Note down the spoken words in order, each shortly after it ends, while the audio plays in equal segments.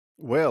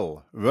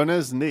Will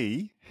runner's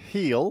knee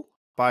heal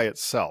by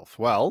itself?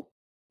 Well,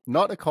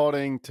 not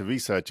according to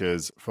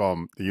researchers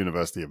from the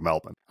University of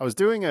Melbourne. I was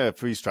doing a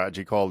free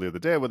strategy call the other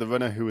day with a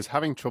runner who was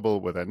having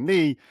trouble with her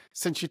knee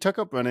since she took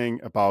up running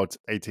about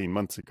 18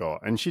 months ago.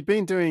 And she'd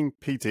been doing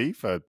PT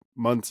for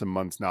months and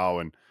months now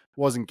and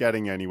wasn't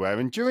getting anywhere.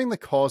 And during the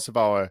course of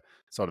our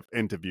sort of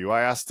interview,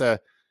 I asked her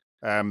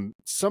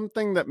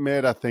something that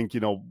made her think,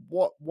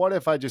 what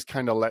if I just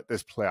kind of let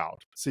this play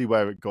out, see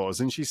where it goes?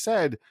 And she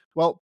said,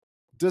 well,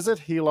 does it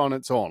heal on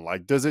its own?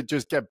 Like, does it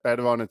just get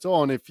better on its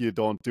own if you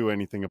don't do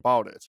anything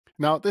about it?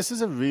 Now, this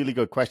is a really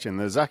good question.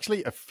 There's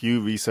actually a few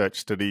research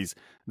studies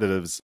that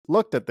have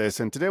looked at this.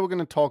 And today we're going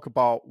to talk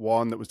about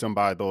one that was done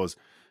by those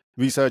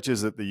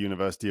researchers at the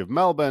University of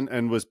Melbourne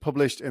and was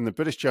published in the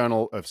British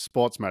Journal of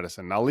Sports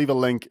Medicine. I'll leave a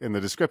link in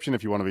the description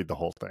if you want to read the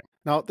whole thing.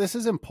 Now, this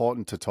is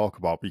important to talk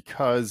about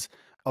because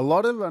a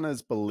lot of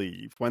runners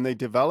believe when they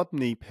develop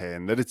knee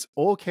pain that it's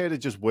okay to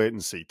just wait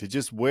and see,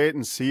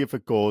 if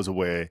it goes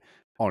away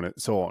on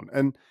its own.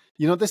 And,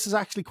 this is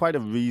actually quite a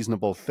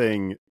reasonable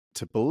thing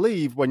to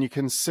believe when you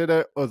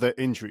consider other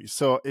injuries.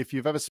 So if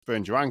you've ever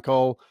sprained your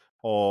ankle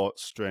or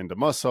strained a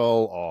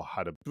muscle or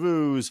had a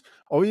bruise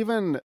or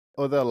even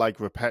other like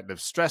repetitive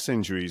stress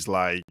injuries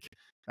like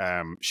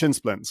shin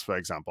splints, for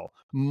example,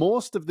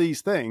 most of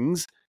these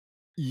things,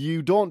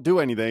 you don't do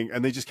anything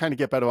and they just kind of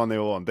get better on their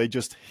own. They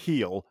just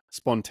heal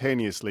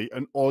spontaneously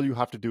and all you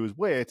have to do is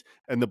wait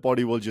and the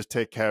body will just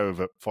take care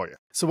of it for you.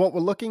 So what we're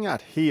looking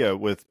at here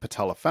with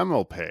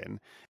patellofemoral pain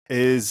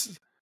is,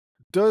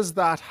 does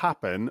that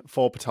happen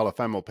for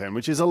patellofemoral pain,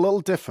 which is a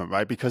little different,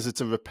 right? Because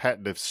it's a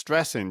repetitive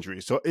stress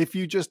injury. So if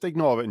you just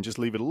ignore it and just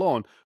leave it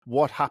alone,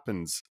 what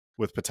happens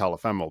with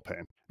patellofemoral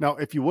pain? Now,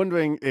 if you're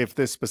wondering if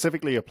this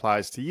specifically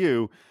applies to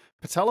you,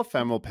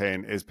 patellofemoral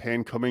pain is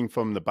pain coming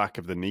from the back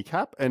of the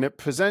kneecap, and it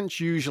presents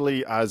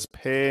usually as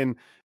pain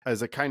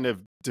as a kind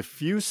of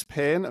diffuse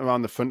pain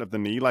around the front of the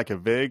knee, like a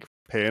vague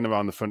pain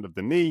around the front of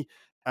the knee,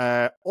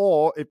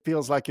 or it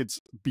feels like it's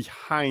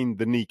behind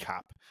the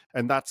kneecap.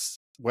 And that's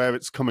where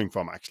it's coming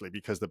from, actually,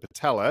 because the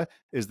patella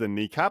is the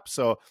kneecap.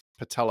 So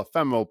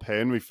patellofemoral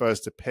pain refers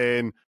to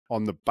pain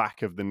on the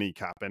back of the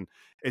kneecap. And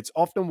it's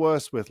often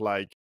worse with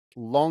like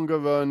longer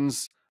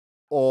runs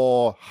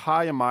or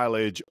higher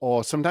mileage,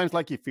 or sometimes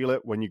like you feel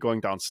it when you're going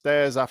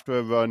downstairs after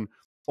a run,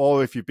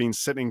 or if you've been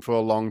sitting for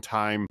a long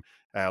time,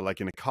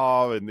 like in a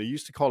car. And they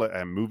used to call it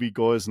a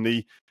moviegoer's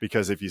knee,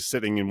 because if you're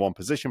sitting in one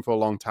position for a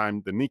long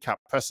time, the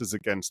kneecap presses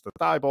against the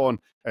thigh bone,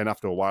 and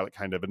after a while it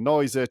kind of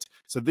annoys it.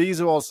 So these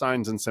are all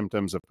signs and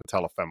symptoms of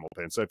patellofemoral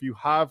pain. So if you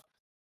have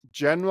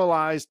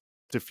generalized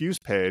diffuse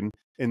pain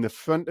in the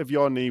front of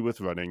your knee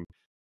with running,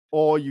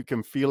 or you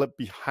can feel it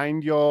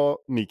behind your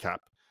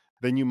kneecap,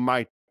 then you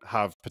might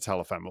have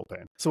patellofemoral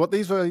pain. So what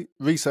these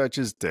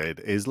researchers did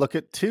is look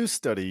at two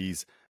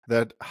studies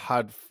that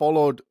had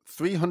followed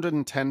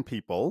 310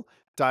 people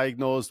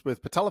diagnosed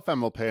with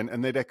patellofemoral pain,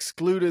 and they'd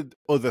excluded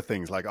other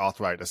things like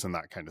arthritis and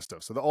that kind of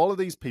stuff. So that all of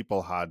these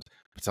people had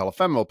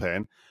patellofemoral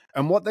pain,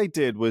 and what they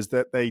did was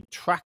that they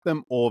tracked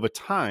them over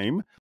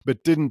time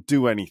but didn't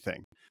do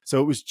anything.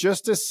 So it was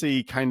just to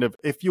see kind of,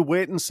 if you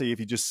wait and see, if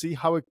you just see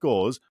how it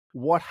goes,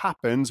 what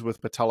happens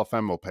with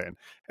patellofemoral pain.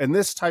 And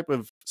this type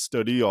of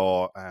study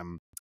or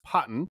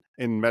pattern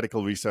in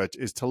medical research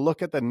is to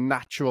look at the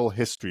natural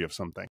history of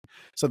something.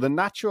 So the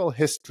natural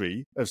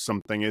history of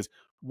something is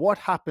what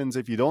happens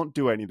if you don't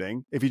do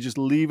anything, if you just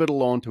leave it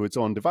alone to its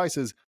own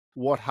devices,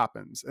 what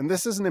happens? And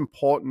this is an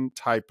important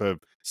type of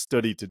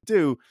study to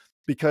do,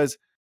 because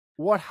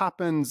what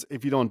happens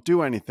if you don't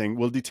do anything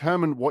will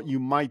determine what you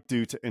might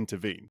do to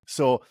intervene.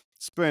 So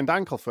sprained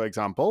ankle, for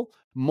example,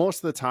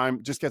 most of the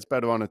time just gets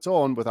better on its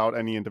own without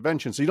any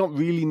intervention. So you don't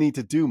really need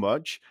to do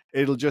much.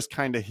 It'll just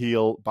kind of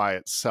heal by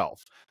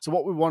itself. So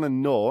what we want to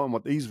know, and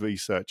what these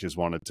researchers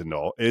wanted to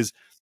know, is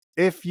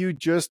if you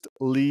just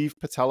leave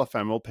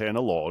patellofemoral pain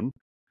alone,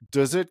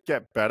 does it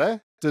get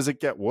better? Does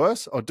it get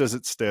worse, or does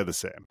it stay the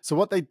same? So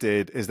what they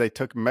did is they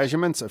took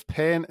measurements of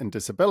pain and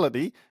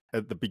disability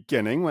at the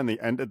beginning when they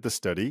entered the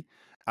study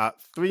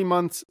at 3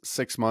 months,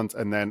 6 months,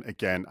 and then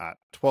again at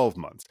 12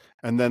 months.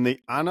 And then they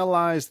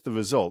analyzed the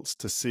results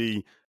to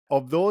see,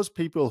 of those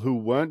people who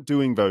weren't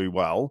doing very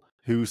well,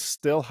 who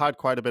still had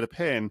quite a bit of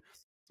pain,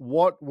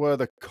 what were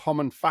the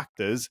common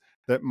factors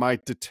that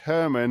might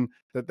determine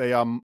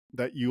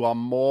that you are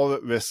more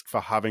at risk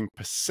for having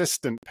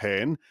persistent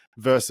pain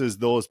versus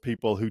those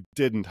people who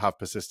didn't have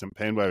persistent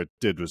pain where it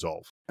did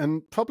resolve.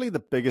 And probably the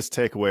biggest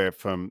takeaway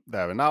from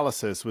their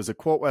analysis was a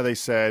quote where they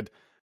said,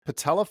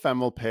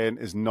 patellofemoral pain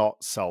is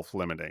not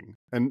self-limiting.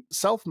 And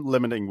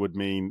self-limiting would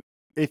mean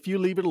if you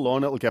leave it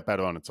alone, it'll get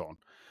better on its own.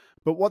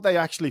 But what they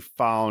actually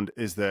found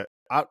is that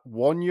at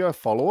 1 year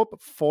follow-up,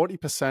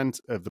 40%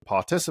 of the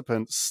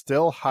participants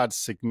still had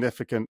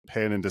significant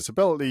pain and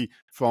disability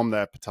from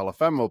their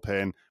patellofemoral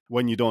pain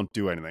when you don't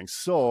do anything.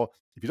 So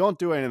if you don't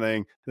do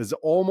anything, there's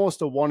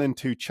almost a 1 in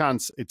 2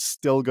 chance it's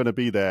still going to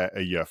be there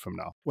a year from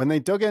now. When they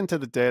dug into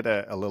the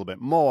data a little bit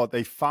more,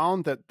 they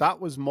found that that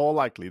was more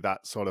likely,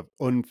 that sort of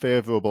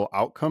unfavorable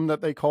outcome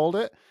that they called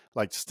it,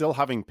 like still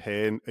having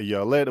pain a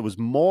year later was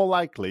more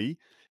likely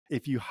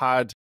if you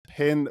had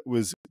pain that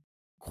was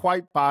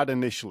quite bad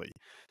initially.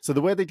 So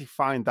the way they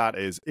define that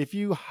is if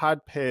you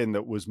had pain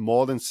that was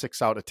more than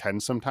 6 out of 10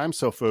 sometimes.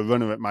 So for a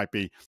runner, it might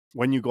be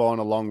when you go on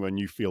a long run,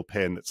 you feel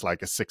pain that's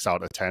like a 6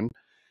 out of 10,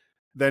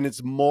 then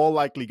it's more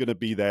likely going to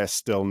be there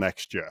still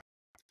next year.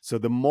 So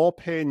the more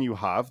pain you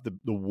have,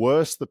 the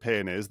worse the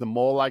pain is, the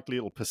more likely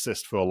it'll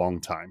persist for a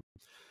long time.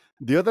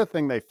 The other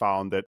thing they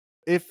found that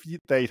if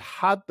they'd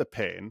had the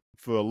pain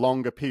for a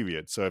longer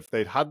period, so if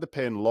they'd had the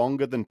pain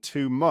longer than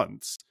 2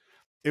 months,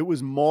 it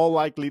was more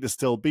likely to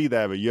still be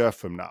there a year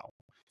from now.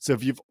 So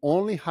if you've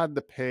only had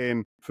the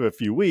pain for a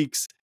few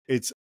weeks,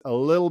 it's a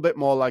little bit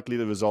more likely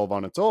to resolve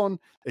on its own.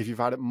 If you've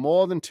had it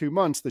more than 2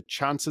 months, the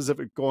chances of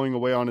it going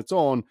away on its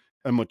own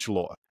are much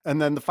lower. And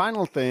then the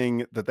final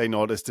thing that they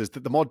noticed is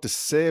that the more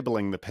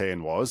disabling the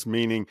pain was,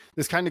 meaning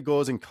this kind of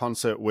goes in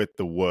concert with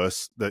the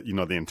worse, the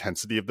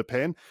intensity of the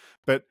pain,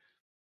 but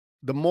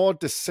the more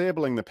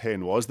disabling the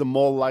pain was, the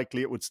more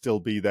likely it would still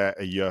be there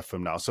a year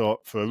from now.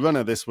 So for a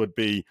runner, this would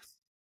be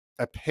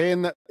a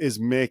pain that is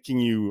making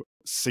you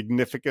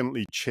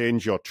significantly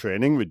change your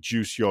training,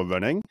 reduce your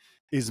running,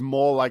 is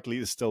more likely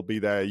to still be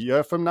there a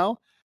year from now.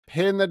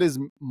 Pain that is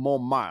more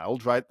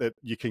mild, right, that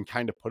you can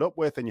kind of put up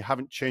with and you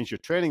haven't changed your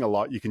training a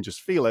lot, you can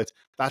just feel it,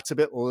 that's a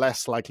bit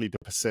less likely to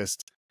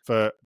persist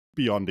for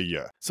beyond a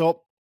year.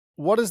 So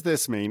what does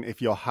this mean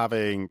if you're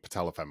having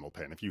patellofemoral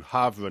pain? If you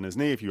have runner's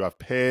knee, if you have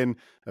pain,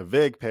 a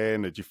vague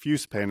pain, a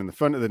diffuse pain in the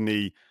front of the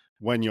knee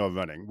when you're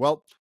running?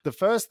 Well, the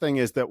first thing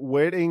is that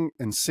waiting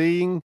and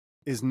seeing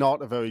is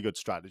not a very good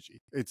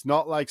strategy. It's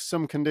not like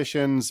some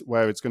conditions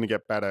where it's going to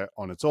get better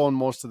on its own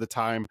most of the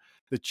time.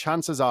 The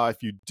chances are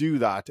if you do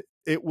that,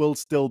 it will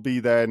still be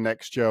there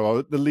next year, or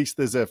at least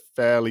there's a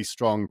fairly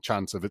strong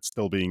chance of it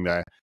still being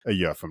there a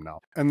year from now.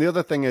 And the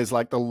other thing is,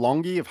 like, the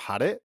longer you've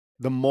had it,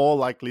 the more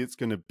likely it's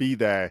going to be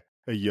there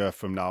a year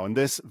from now. And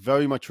this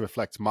very much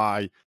reflects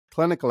my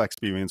clinical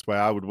experience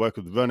where I would work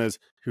with runners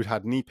who'd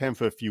had knee pain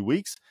for a few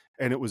weeks,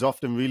 and it was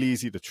often really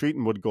easy to treat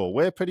and would go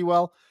away pretty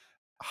well.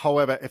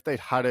 However, if they'd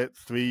had it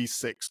 3,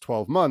 6,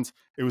 12 months,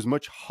 it was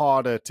much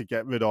harder to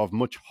get rid of,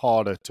 much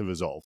harder to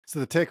resolve. So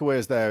the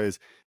takeaways there is,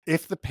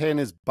 if the pain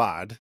is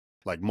bad,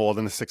 like more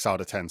than a 6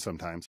 out of 10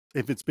 sometimes,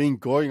 if it's been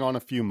going on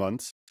a few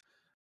months,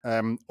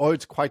 or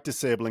it's quite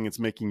disabling, it's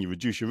making you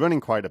reduce your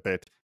running quite a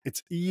bit,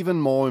 it's even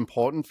more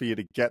important for you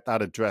to get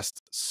that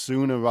addressed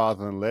sooner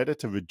rather than later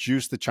to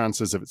reduce the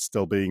chances of it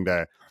still being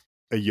there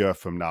a year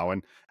from now.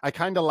 And I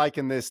kind of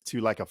liken this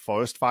to like a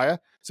forest fire.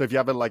 So if you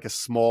have a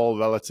small,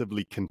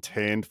 relatively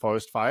contained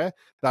forest fire,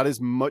 that is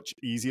much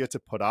easier to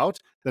put out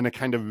than a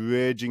kind of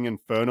raging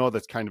inferno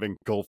that's kind of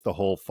engulfed the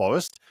whole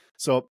forest.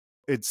 So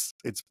it's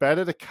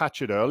better to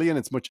catch it early, and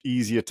it's much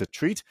easier to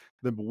treat.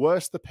 The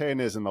worse the pain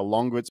is and the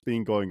longer it's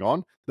been going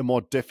on, the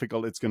more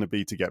difficult it's going to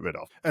be to get rid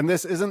of. And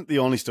this isn't the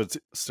only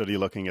study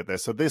looking at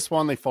this. So this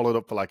one, they followed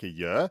up for like a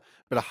year,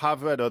 but I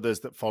have read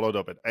others that followed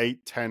up at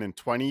 8, 10, and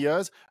 20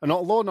 years. And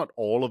although not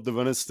all of the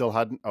runners still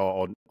had,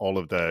 or all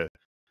of the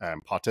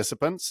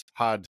participants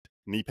had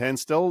knee pain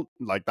still,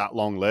 like that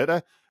long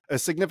later, a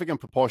significant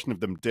proportion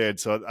of them did.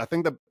 So I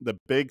think the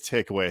big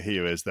takeaway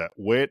here is that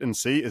wait and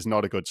see is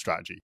not a good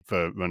strategy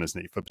for runner's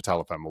knee, for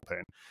patellofemoral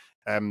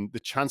pain. The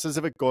chances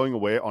of it going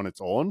away on its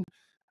own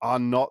are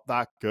not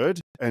that good,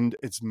 and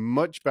it's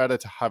much better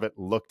to have it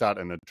looked at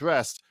and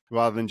addressed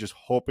rather than just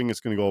hoping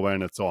it's going to go away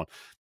on its own.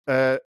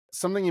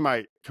 Something you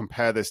might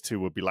compare this to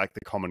would be like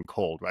the common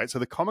cold, right? So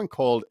the common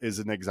cold is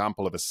an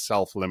example of a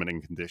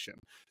self-limiting condition.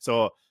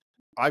 So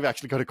I've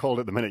actually got a cold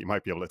at the minute, you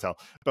might be able to tell.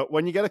 But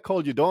when you get a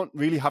cold, you don't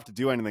really have to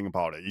do anything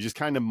about it. You just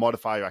kind of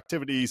modify your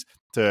activities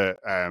to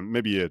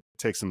maybe you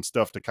take some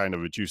stuff to kind of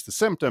reduce the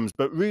symptoms,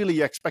 but really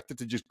you expect it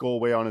to just go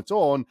away on its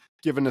own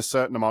given a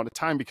certain amount of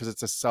time because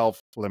it's a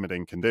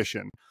self-limiting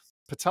condition.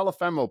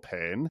 Patellofemoral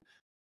pain,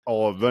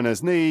 or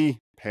runner's knee,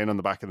 pain on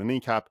the back of the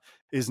kneecap,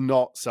 is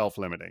not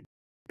self-limiting.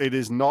 It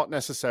is not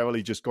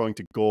necessarily just going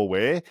to go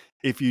away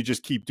if you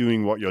just keep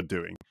doing what you're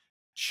doing.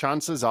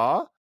 Chances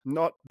are,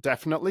 not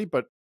definitely,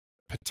 but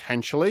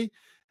potentially,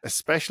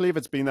 especially if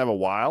it's been there a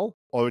while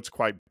or it's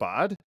quite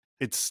bad,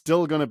 it's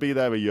still going to be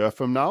there a year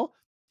from now.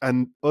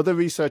 And other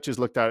researchers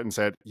looked at it and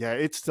said, yeah,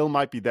 it still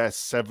might be there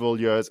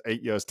several years,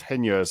 8 years,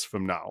 10 years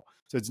from now.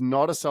 So it's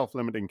not a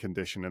self-limiting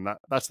condition. And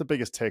that's the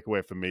biggest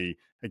takeaway for me,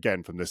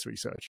 again, from this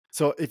research.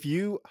 So if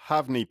you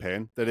have knee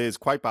pain that is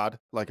quite bad,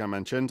 like I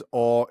mentioned,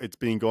 or it's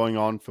been going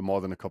on for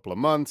more than a couple of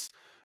months,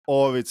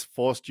 or it's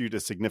forced you to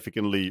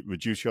significantly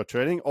reduce your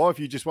training, or if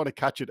you just want to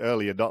catch it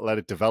early and not let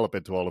it develop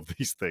into all of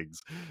these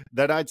things,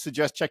 then I'd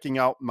suggest checking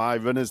out my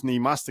Runner's Knee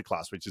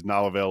Masterclass, which is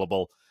now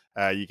available.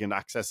 You can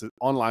access it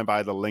online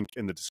by the link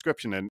in the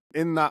description. And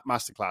in that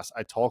masterclass,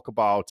 I talk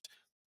about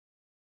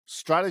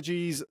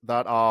strategies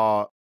that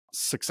are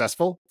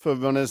successful for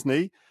runner's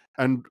knee,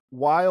 and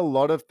why a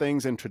lot of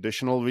things in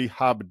traditional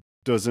rehab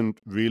doesn't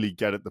really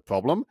get at the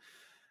problem.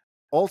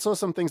 Also,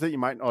 some things that you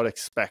might not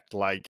expect,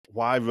 like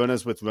why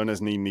runners with runner's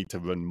knee need to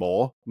run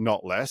more,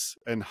 not less,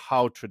 and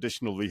how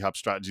traditional rehab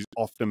strategies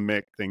often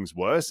make things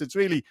worse. It's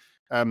really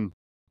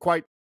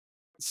quite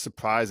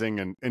surprising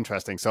and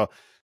interesting. So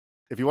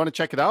if you want to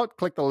check it out,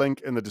 click the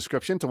link in the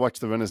description to watch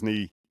the runner's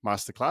knee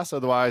masterclass.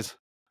 Otherwise,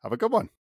 have a good one.